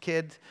Nations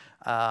kid.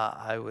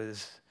 I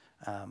was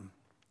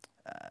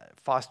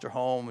foster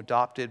home,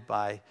 adopted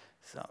by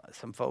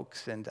some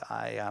folks, and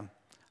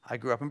I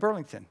grew up in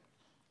Burlington.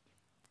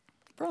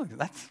 Burlington,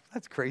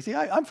 that's crazy.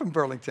 I'm from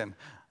Burlington,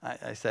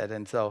 I said.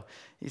 And so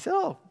he said,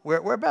 oh,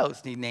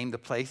 whereabouts? And he named the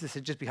place. He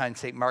said, just behind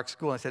St. Mark's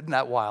School. And I said, isn't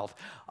that wild?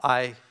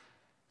 I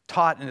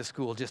taught in a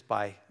school just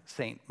by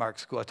St.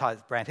 Mark's School. I taught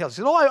at Brant Hills.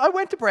 He said, oh, I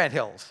went to Brant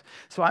Hills.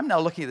 So I'm now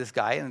looking at this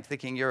guy and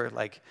thinking, you're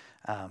like,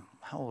 how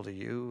old are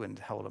you? And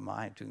how old am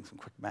I? Doing some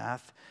quick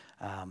math.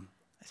 I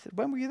said,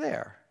 when were you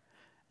there?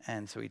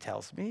 And so he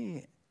tells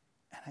me,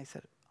 and I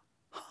said,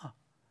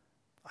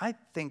 I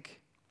think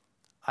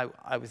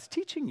I was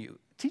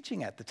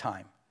teaching at the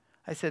time.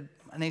 I said,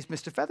 my name's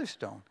Mr.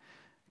 Featherstone.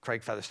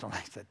 Craig Featherstone.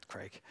 I said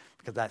Craig,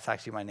 because that's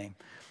actually my name.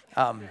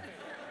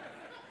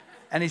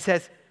 And he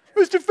says,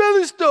 Mr.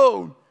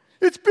 Featherstone,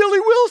 it's Billy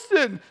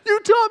Wilson. You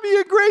taught me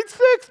in grade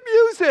 6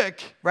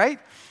 music, right?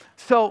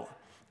 So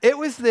it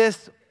was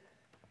this,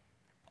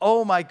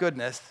 oh my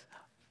goodness,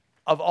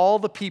 of all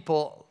the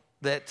people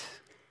that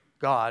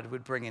God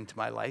would bring into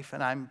my life,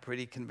 and I'm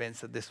pretty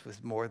convinced that this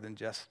was more than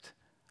just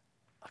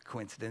a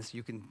coincidence.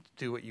 You can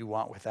do what you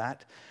want with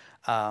that.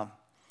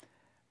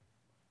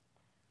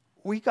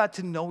 We got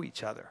to know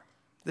each other.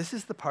 This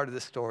is the part of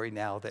the story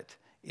now that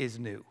is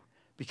new,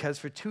 because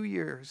for 2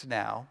 years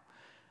now,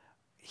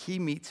 he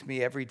meets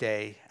me every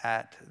day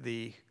at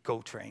the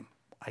GO train.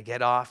 I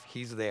get off,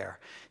 he's there.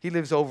 He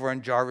lives over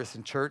in Jarvis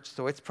and Church,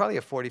 so it's probably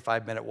a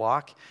 45-minute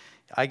walk.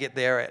 I get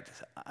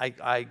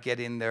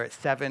in there at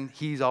 7.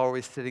 He's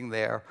always sitting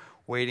there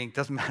waiting.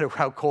 Doesn't matter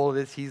how cold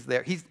it is, he's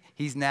there.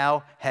 He's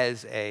now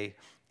has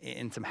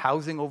in some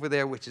housing over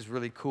there, which is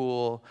really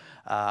cool.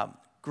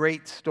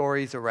 Great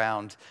stories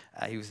around.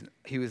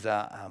 He was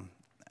a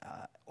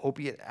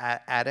opiate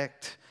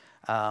addict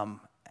and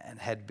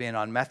had been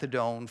on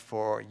methadone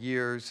for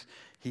years.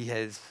 He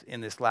has,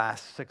 in this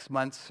last 6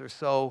 months or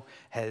so,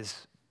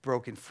 has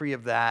broken free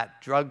of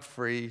that,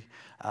 drug-free.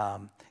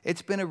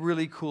 It's been a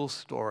really cool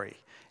story.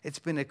 It's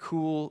been a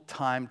cool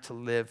time to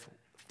live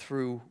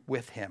through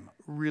with him.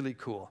 Really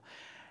cool.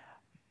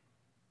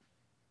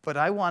 But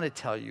I want to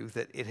tell you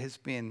that it has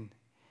been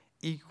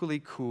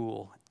equally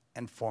cool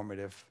and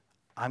formative.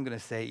 I'm going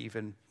to say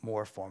even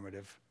more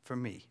formative for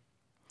me.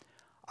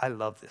 I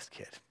love this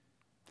kid.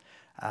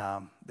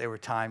 There were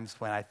times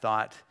when I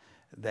thought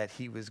that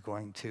he was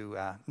going to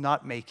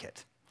not make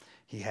it.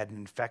 He had an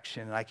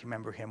infection, and I can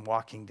remember him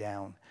walking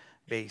down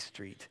Bay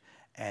Street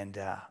and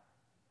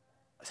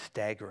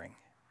staggering.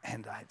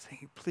 And I'm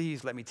thinking,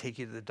 please let me take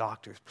you to the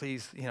doctors.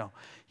 Please,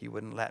 he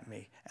wouldn't let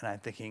me. And I'm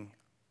thinking,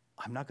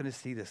 I'm not going to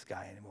see this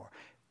guy anymore.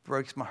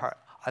 Breaks my heart.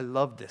 I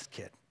love this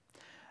kid.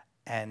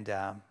 And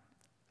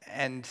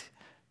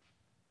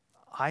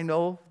I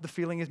know the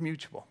feeling is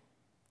mutual.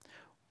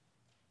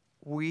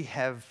 We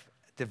have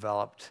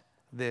developed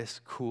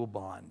this cool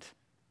bond.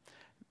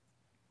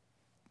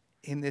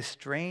 In this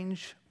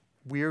strange,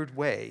 weird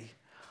way,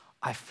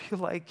 I feel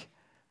like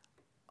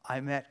I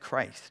met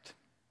Christ,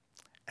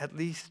 at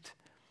least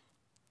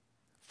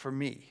for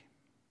me.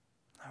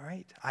 All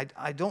right?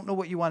 I don't know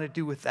what you want to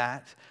do with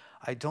that.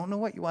 I don't know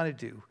what you want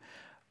to do.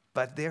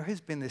 But there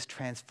has been this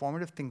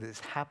transformative thing that has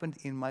happened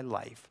in my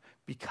life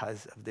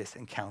because of this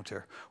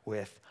encounter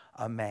with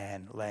a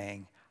man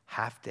laying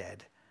half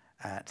dead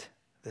at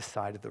the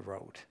side of the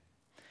road.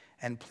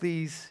 And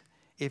please,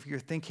 if you're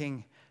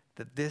thinking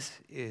that this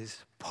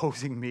is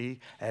posing me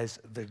as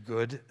the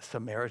good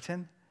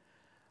Samaritan,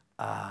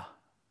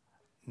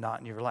 not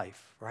in your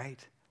life, right?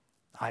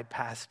 I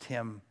passed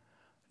him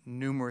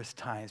numerous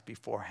times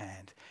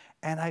beforehand,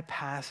 and I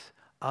pass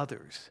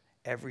others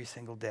every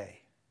single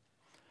day.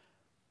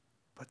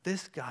 But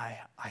this guy,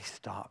 I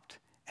stopped,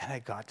 and I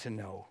got to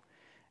know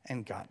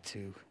and got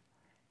to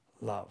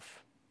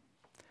love.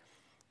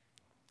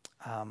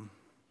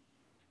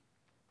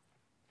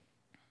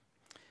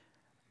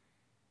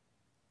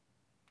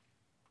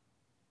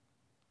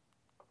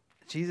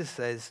 Jesus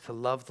says to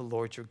love the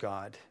Lord your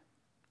God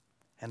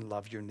and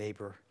love your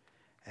neighbor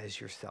as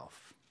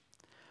yourself.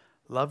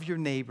 Love your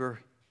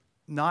neighbor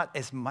not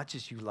as much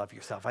as you love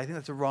yourself. I think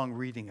that's a wrong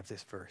reading of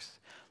this verse.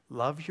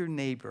 Love your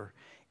neighbor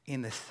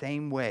in the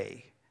same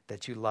way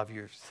that you love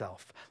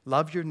yourself.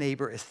 Love your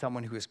neighbor as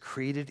someone who is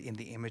created in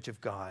the image of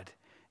God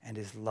and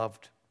is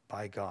loved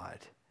by God,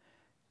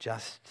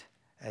 just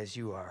as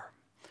you are.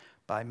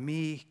 By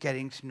me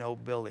getting to know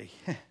Billy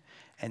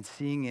and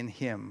seeing in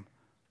him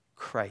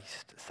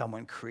Christ,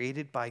 someone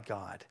created by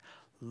God,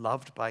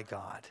 loved by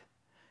God,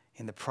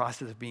 in the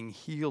process of being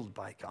healed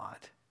by God,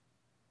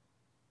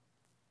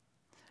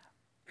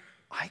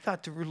 I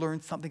got to learn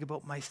something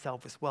about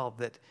myself as well,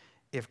 that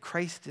if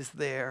Christ is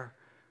there,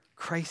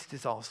 Christ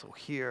is also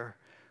here.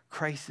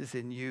 Christ is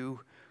in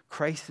you.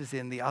 Christ is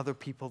in the other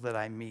people that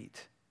I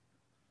meet.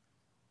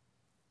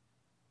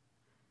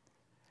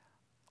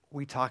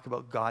 We talk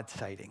about God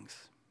sightings.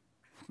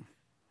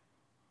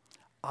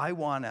 I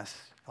want us,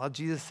 well,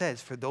 Jesus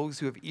says, for those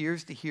who have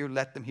ears to hear,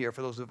 let them hear.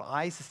 For those who have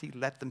eyes to see,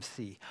 let them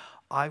see.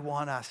 I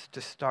want us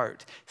to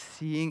start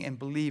seeing and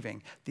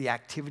believing the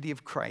activity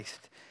of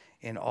Christ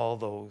in all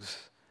those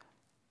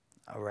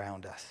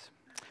around us.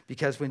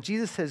 Because when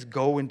Jesus says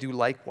go and do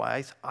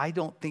likewise, I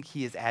don't think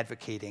he is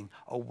advocating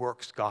a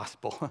works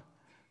gospel.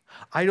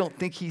 I don't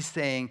think he's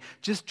saying,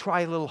 just try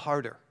a little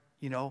harder.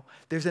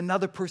 There's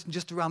another person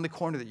just around the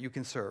corner that you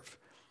can serve.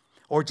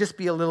 Or just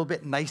be a little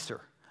bit nicer.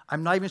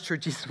 I'm not even sure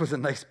Jesus was a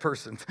nice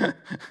person.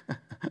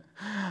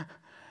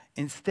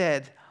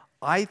 Instead,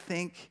 I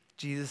think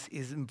Jesus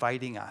is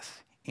inviting us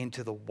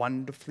into the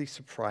wonderfully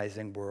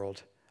surprising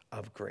world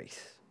of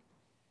grace.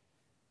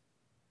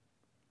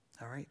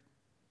 All right?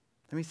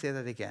 Let me say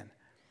that again.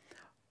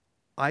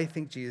 I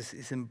think Jesus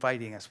is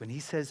inviting us. When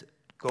he says,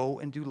 go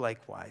and do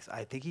likewise,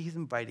 I think he's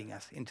inviting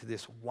us into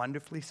this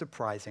wonderfully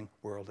surprising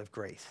world of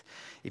grace.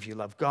 If you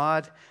love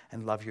God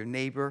and love your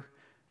neighbor,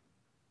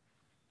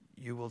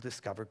 you will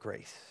discover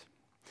grace.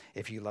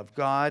 If you love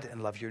God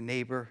and love your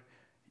neighbor,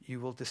 you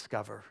will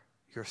discover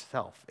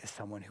yourself as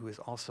someone who is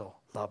also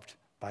loved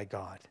by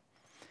God.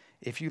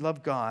 If you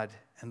love God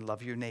and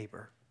love your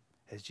neighbor,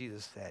 as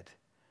Jesus said,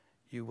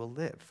 you will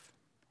live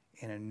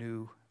in a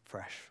new,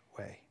 fresh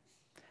way.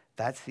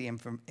 That's the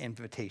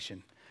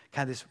invitation.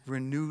 Kind of this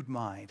renewed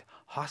mind,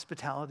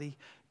 hospitality,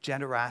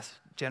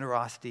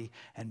 generosity,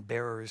 and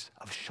bearers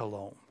of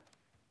shalom.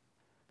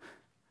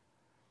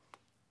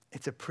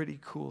 It's a pretty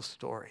cool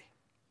story.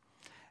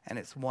 And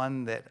it's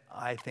one that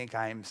I think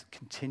I'm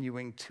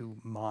continuing to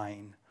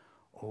mine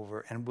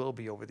over and will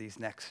be over these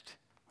next,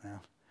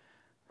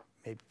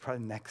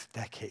 probably next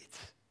decades,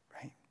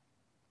 right?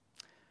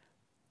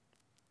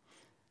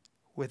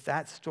 With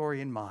that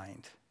story in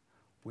mind,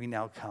 we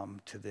now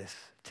come to this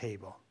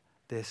table,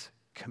 this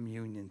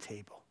communion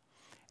table.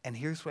 And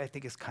here's what I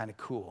think is kind of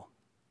cool.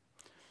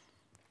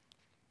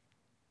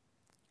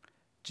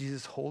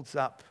 Jesus holds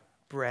up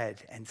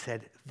bread and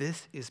said,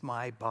 "This is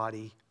my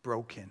body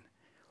broken."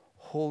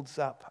 Holds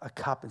up a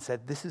cup and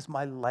said, "This is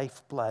my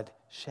lifeblood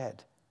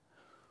shed."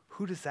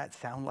 Who does that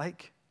sound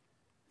like?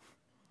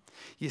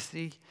 You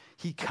see,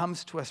 he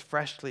comes to us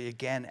freshly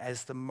again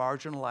as the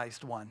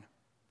marginalized one,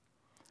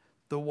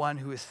 the one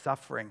who is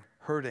suffering,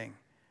 hurting,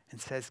 and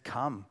says,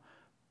 "Come,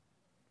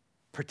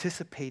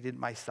 participate in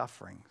my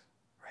sufferings,"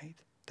 right?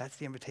 That's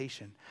the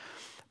invitation.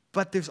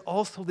 But there's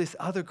also this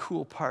other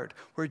cool part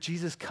where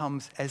Jesus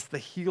comes as the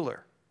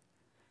healer,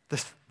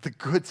 the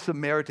good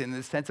Samaritan in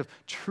the sense of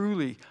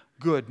truly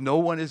good. No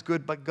one is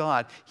good but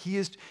God. He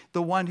is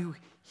the one who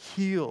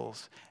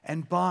heals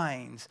and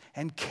binds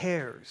and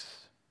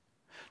cares.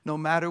 No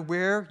matter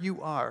where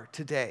you are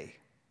today,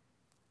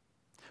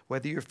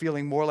 whether you're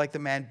feeling more like the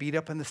man beat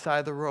up on the side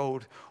of the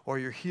road or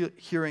you're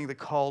hearing the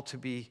call to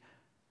be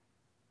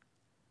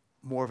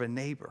more of a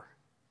neighbor,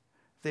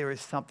 there is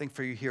something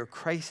for you here.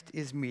 Christ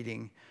is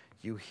meeting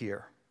you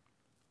here.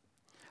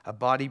 A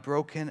body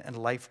broken and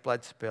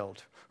lifeblood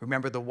spilled.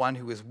 Remember the one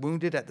who was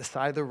wounded at the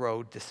side of the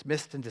road,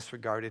 dismissed and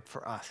disregarded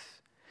for us.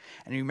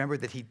 And remember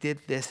that he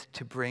did this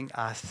to bring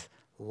us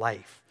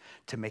life,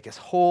 to make us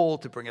whole,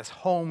 to bring us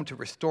home, to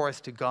restore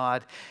us to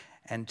God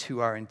and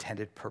to our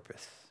intended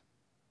purpose.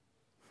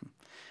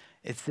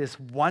 It's this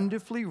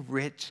wonderfully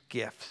rich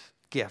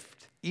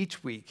gift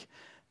each week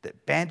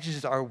that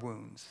bandages our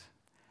wounds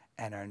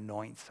and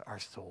anoints our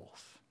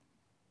souls.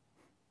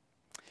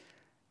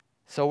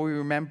 So we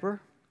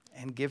remember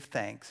and give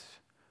thanks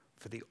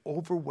for the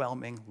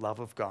overwhelming love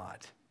of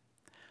God,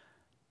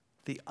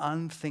 the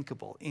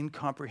unthinkable,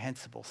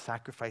 incomprehensible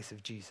sacrifice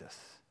of Jesus,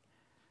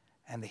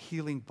 and the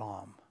healing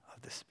balm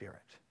of the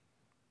Spirit.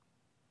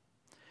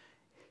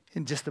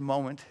 In just a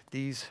moment,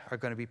 these are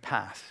going to be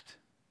passed.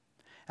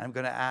 And I'm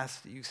going to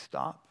ask that you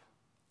stop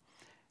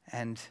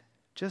and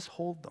just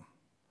hold them.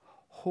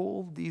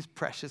 Hold these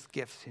precious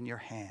gifts in your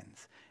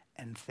hands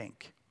and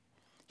think.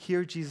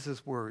 Hear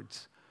Jesus'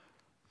 words.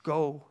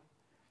 Go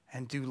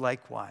and do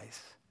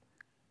likewise.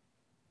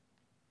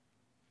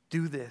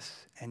 Do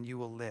this and you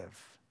will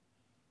live.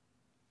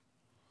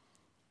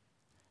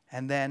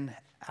 And then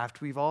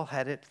after we've all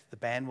had it, the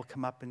band will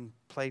come up and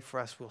play for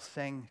us. We'll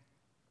sing.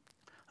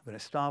 I'm going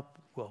to stop.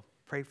 We'll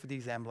pray for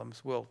these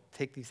emblems. We'll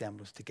take these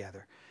emblems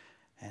together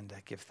and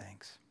give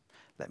thanks.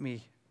 Let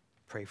me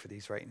pray for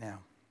these right now.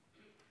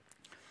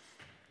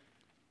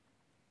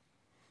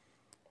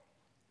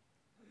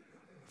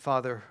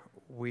 Father,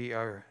 we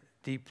are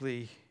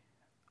deeply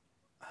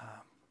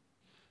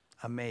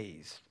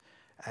amazed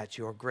at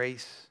your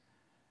grace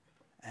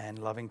and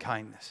loving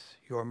kindness,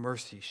 your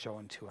mercy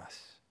shown to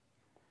us.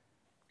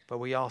 But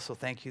we also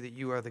thank you that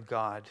you are the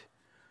God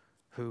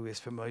who is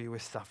familiar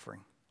with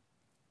suffering,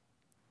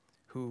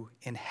 who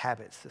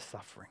inhabits the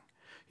suffering.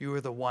 You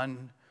are the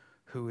one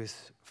who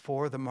is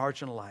for the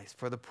marginalized,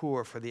 for the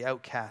poor, for the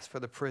outcast, for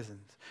the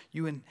prisons.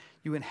 You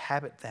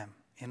inhabit them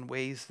in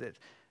ways that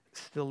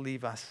still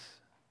leave us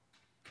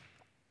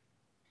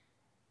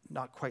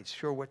not quite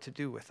sure what to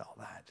do with all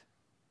that.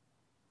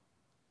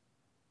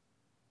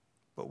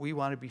 But we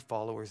want to be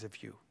followers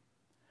of you.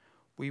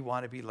 We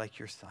want to be like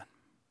your Son.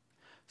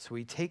 So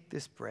we take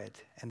this bread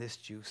and this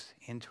juice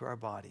into our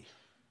body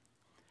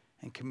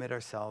and commit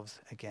ourselves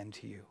again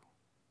to you,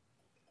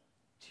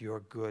 to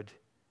your good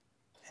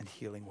and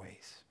healing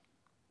ways.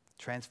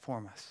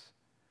 Transform us,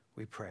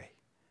 we pray.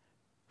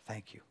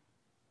 Thank you.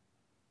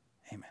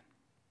 Amen.